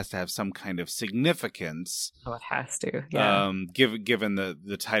line. That has to have some kind of significance. Oh, it has to. Yeah. Given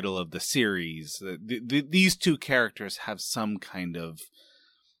the title of the series, these two characters have some kind of,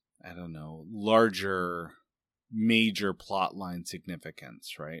 I don't know, larger, major plot line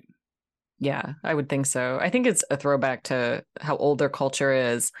significance, right? Yeah, I would think so. I think it's a throwback to how old their culture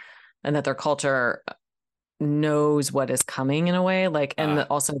is, and that their culture knows what is coming in a way, like, and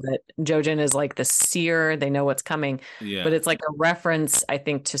also that Jojen is like the seer. They know what's coming, but it's like a reference, I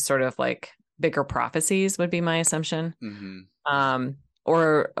think, to sort of like bigger prophecies would be my assumption,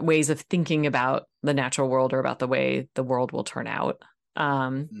 or ways of thinking about the natural world or about the way the world will turn out.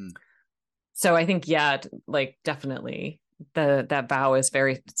 So I think, like definitely that vow is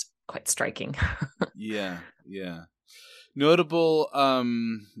it's quite striking. Yeah. Notable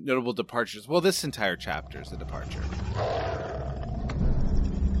departures. Well, this entire chapter is a departure. Not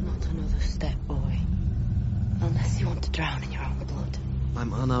another step, boy. Unless you want to drown in your own blood.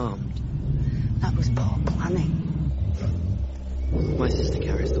 I'm unarmed. That was poor planning. My sister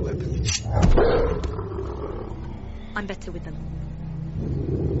carries the weapon. I'm better with them.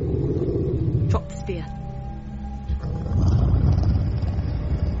 Drop the spear.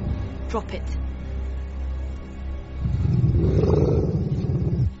 Drop it.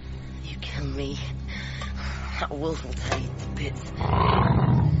 You kill me. That wolf will tear you to bits.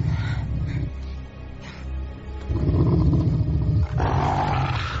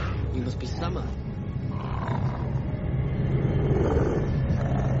 You must be Summer.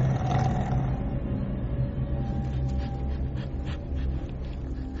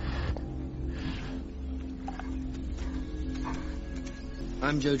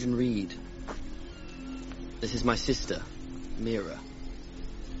 I'm Jojen Reed. This is my sister, Meera.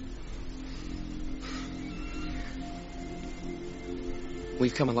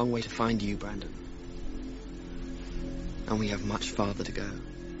 We've come a long way to find you, Brandon. And we have much farther to go.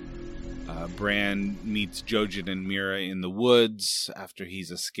 Bran meets Jojen and Meera in the woods after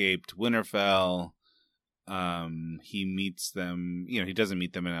he's escaped Winterfell. He meets them, he doesn't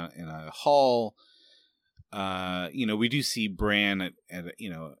meet them in a hall. We do see Bran at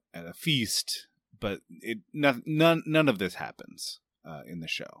a feast, but none of this happens in the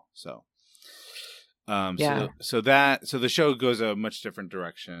show. So so the show goes a much different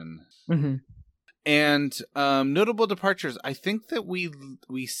direction. Mm-hmm. And notable departures. I think that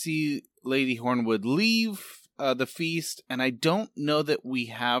we see Lady Hornwood leave the feast, and I don't know that we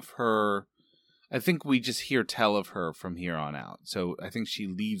have her. I think we just hear tell of her from here on out. So I think she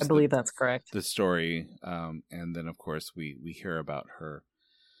leaves. I believe that's correct. The story, and then of course we hear about her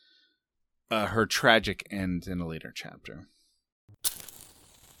tragic end in a later chapter.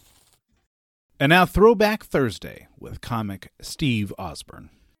 And now Throwback Thursday with comic Steve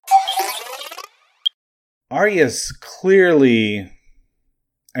Osborne. Arya's clearly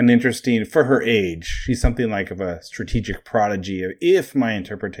an interesting, for her age, she's something like of a strategic prodigy, if my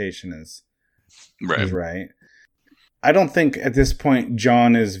interpretation is right. I don't think at this point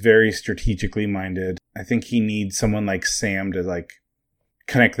Jon is very strategically minded. I think he needs someone like Sam to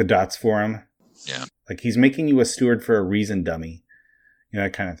connect the dots for him. Yeah. He's making you a steward for a reason, dummy.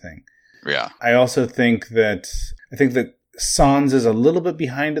 That kind of thing. Yeah. I also think that Sansa is a little bit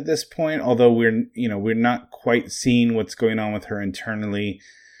behind at this point, although we're not quite seeing what's going on with her internally.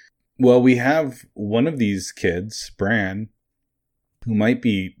 Well, we have one of these kids, Bran, who might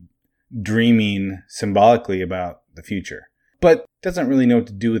be dreaming symbolically about the future, but doesn't really know what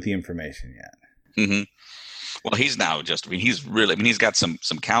to do with the information yet. Mm-hmm. Well, he's now he's got some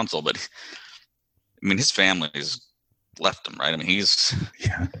counsel, but his family's left him, right?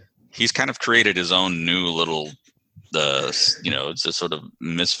 He's kind of created his own new little, it's a sort of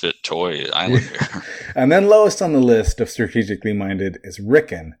misfit toy island here. And then lowest on the list of strategically minded is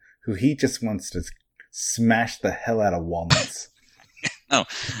Rickon, who he just wants to smash the hell out of walnuts. No,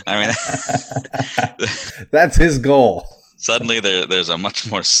 that's his goal. Suddenly there's a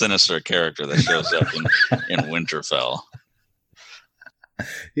much more sinister character that shows up in Winterfell.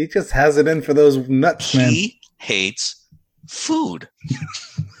 He just has it in for those nuts, man. He hates food.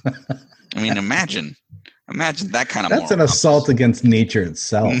 Imagine that kind of. That's an assault against nature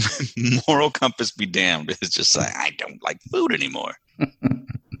itself. Moral compass be damned. It's just I don't like food anymore.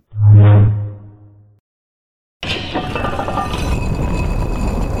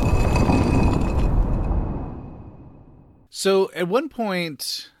 So at one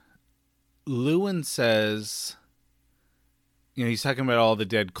point, Luwin says, he's talking about all the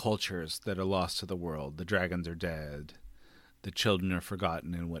dead cultures that are lost to the world. The dragons are dead. The children are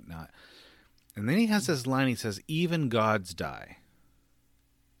forgotten and whatnot. And then he has this line, he says, even gods die.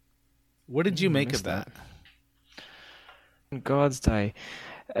 What did you make of that? Gods die.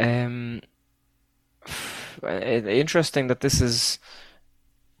 Interesting that this is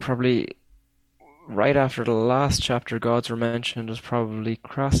probably right after the last chapter gods were mentioned was probably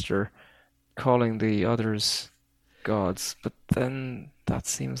Craster calling the others gods. But then that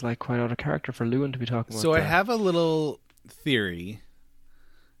seems like quite out of character for Luwin to be talking about. So I have a little theory.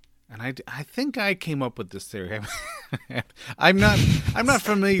 And I think I came up with this theory. I'm not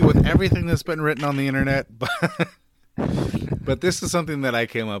familiar with everything that's been written on the internet, but this is something that I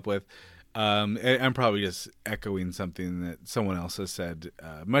came up with. I'm probably just echoing something that someone else has said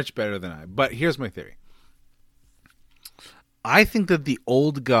much better than I. But here's my theory. I think that the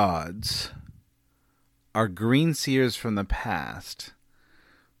old gods are green seers from the past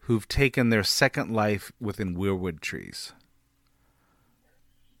who've taken their second life within weirwood trees.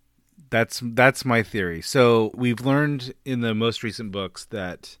 That's my theory. So we've learned in the most recent books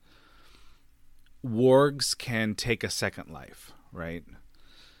that wargs can take a second life, right?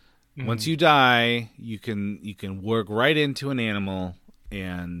 Mm-hmm. Once you die, you can warg right into an animal,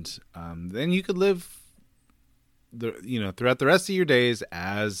 and then you could live throughout the rest of your days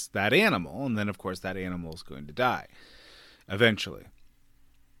as that animal, and then of course that animal is going to die eventually.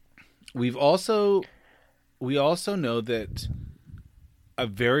 We also know that a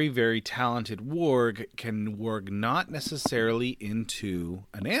very, very talented warg can warg not necessarily into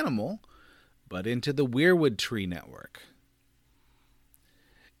an animal, but into the weirwood tree network.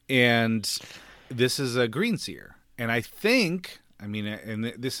 And this is a green seer. And I think,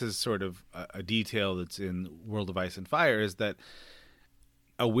 and this is sort of a detail that's in World of Ice and Fire, is that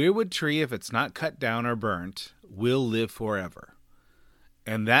a weirwood tree, if it's not cut down or burnt, will live forever.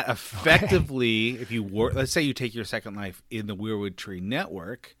 And that effectively, if you let's say you take your second life in the weirwood tree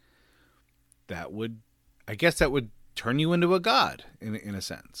network, that would turn you into a god in a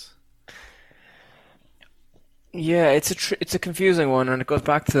sense. Yeah, it's a confusing one, and it goes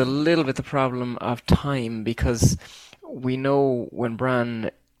back to a little bit the problem of time, because we know when Bran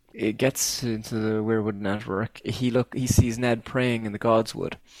gets into the weirwood network, he sees Ned praying in the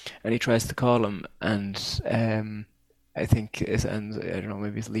Godswood, and he tries to call him, and I think and I don't know,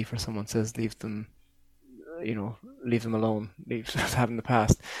 maybe it's Leaf or someone says leave them alone, have in the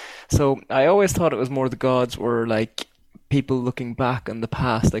past. So I always thought it was more the gods were like people looking back on the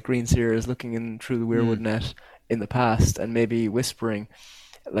past, like green seers looking in through the weirwood net in the past, and maybe whispering,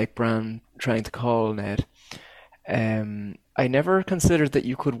 like Bran trying to call Ned. I never considered that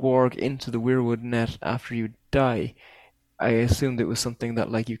you could warg into the weirwood net after you die. I assumed it was something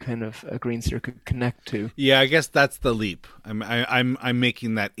that like you kind of a green seer could connect to. Yeah, I guess that's the leap. I'm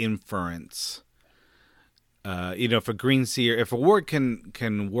making that inference. If a green seer, if a warg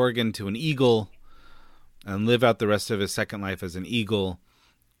can warg into an eagle and live out the rest of his second life as an eagle,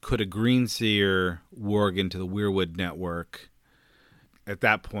 could a green seer warg into the weirwood network? At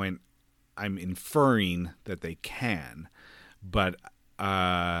that point, I'm inferring that they can, but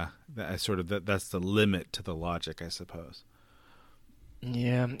that's the limit to the logic, I suppose.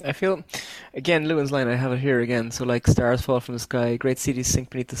 Yeah, I feel, again, Lewin's line, I have it here again. So, like, stars fall from the sky, great cities sink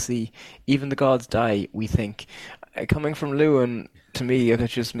beneath the sea, even the gods die, we think. Coming from Lewin, to me, I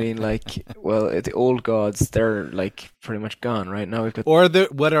could just mean, like, well, the old gods, they're, like, pretty much gone, right? Now we've got... Or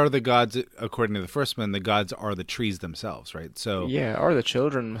what are the gods, according to the first one? The gods are the trees themselves, right? So yeah, or the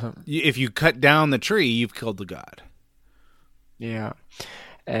children. If you cut down the tree, you've killed the god. Yeah.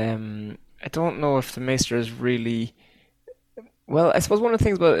 I don't know if the Maester is really... Well, I suppose one of the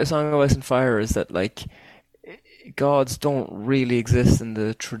things about A Song of Ice and Fire is that, like, gods don't really exist in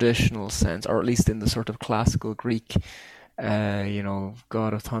the traditional sense, or at least in the sort of classical Greek,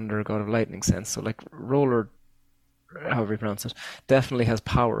 god of thunder, god of lightning sense. So, like, Roller, however you pronounce it, definitely has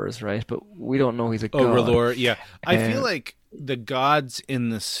powers, right? But we don't know he's a god. R'hllor, yeah. I feel like the gods in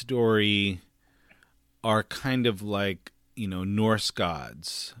the story are kind of like, Norse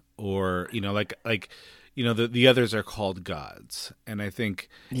gods, or, the others are called gods. And I think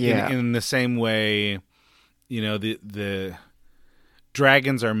in the same way, the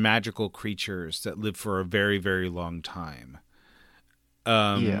dragons are magical creatures that live for a very, very long time.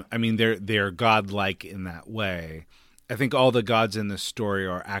 They're godlike in that way. I think all the gods in the story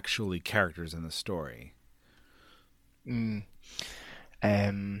are actually characters in the story.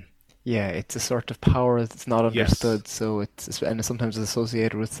 Yeah, it's a sort of power that's not understood, so it's sometimes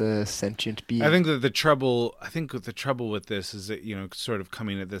associated with a sentient being. I think that the trouble with this is that, sort of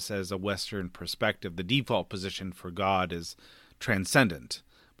coming at this as a Western perspective, the default position for God is transcendent.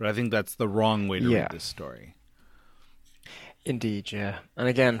 But I think that's the wrong way to read this story. Indeed, yeah. And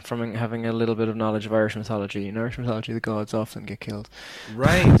again, from having a little bit of knowledge of Irish mythology, in Irish mythology the gods often get killed.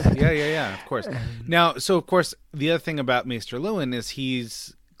 Right, yeah, of course. Now, so of course, the other thing about Maester Lewin is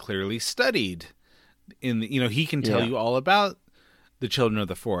he's clearly studied he can tell you all about the Children of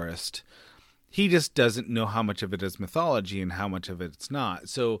the Forest. He just doesn't know how much of it is mythology and how much of it's not.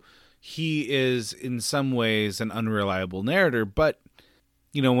 So he is in some ways an unreliable narrator, but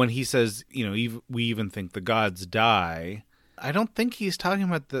when he says, we even think the gods die, I don't think he's talking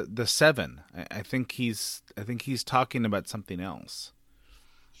about the seven. I think he's talking about something else.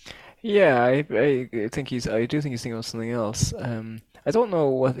 Yeah, I do think he's thinking about something else. I don't know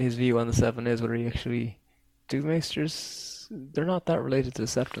what his view on the seven is, whether he actually do Maesters. They're not that related to the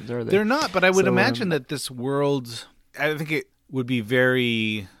Septons, are they? They're not, but I would imagine that this world, I think it would be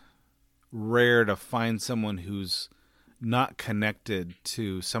very rare to find someone who's not connected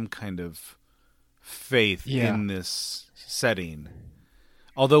to some kind of faith in this setting.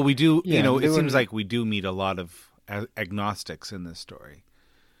 Although we do, it seems like we do meet a lot of agnostics in this story.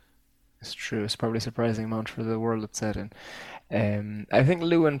 It's true. It's probably a surprising amount for the world it's set in. I think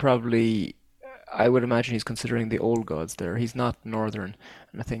Lewin probably, I would imagine he's considering the old gods there. He's not Northern.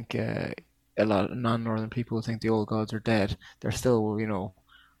 And I think a lot of non-northern people think the old gods are dead. They're still,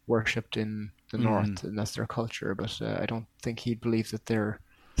 worshipped in the north, and that's their culture. But I don't think he believes that they're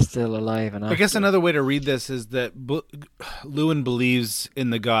still alive and active. I guess another way to read this is that Lewin believes in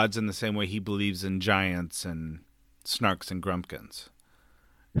the gods in the same way he believes in giants and snarks and grumpkins.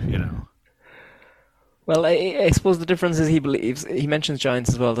 Well, I suppose the difference is he mentions giants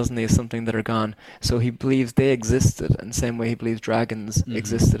as well, doesn't he, as something that are gone. So he believes they existed in the same way he believes dragons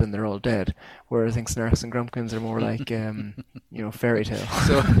existed and they're all dead. Whereas I think snarks and grumpkins are more like, fairy tale.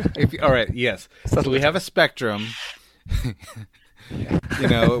 So, all right, yes. So we have a spectrum,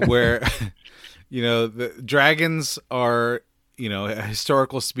 where, the dragons are, a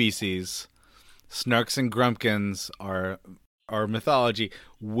historical species. Snarks and grumpkins are mythology.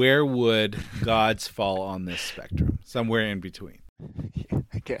 Where would gods fall on this spectrum? Somewhere in between. Yeah,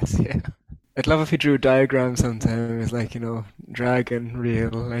 I guess, yeah. I'd love if he drew a diagram sometime. It's like, dragon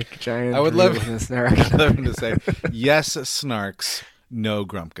real, like giant. I would love a snark. I'd love him to say, yes, snarks, no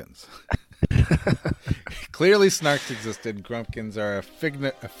grumpkins. Clearly snarks existed. Grumpkins are a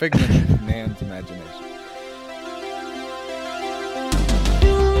figment of man's imagination.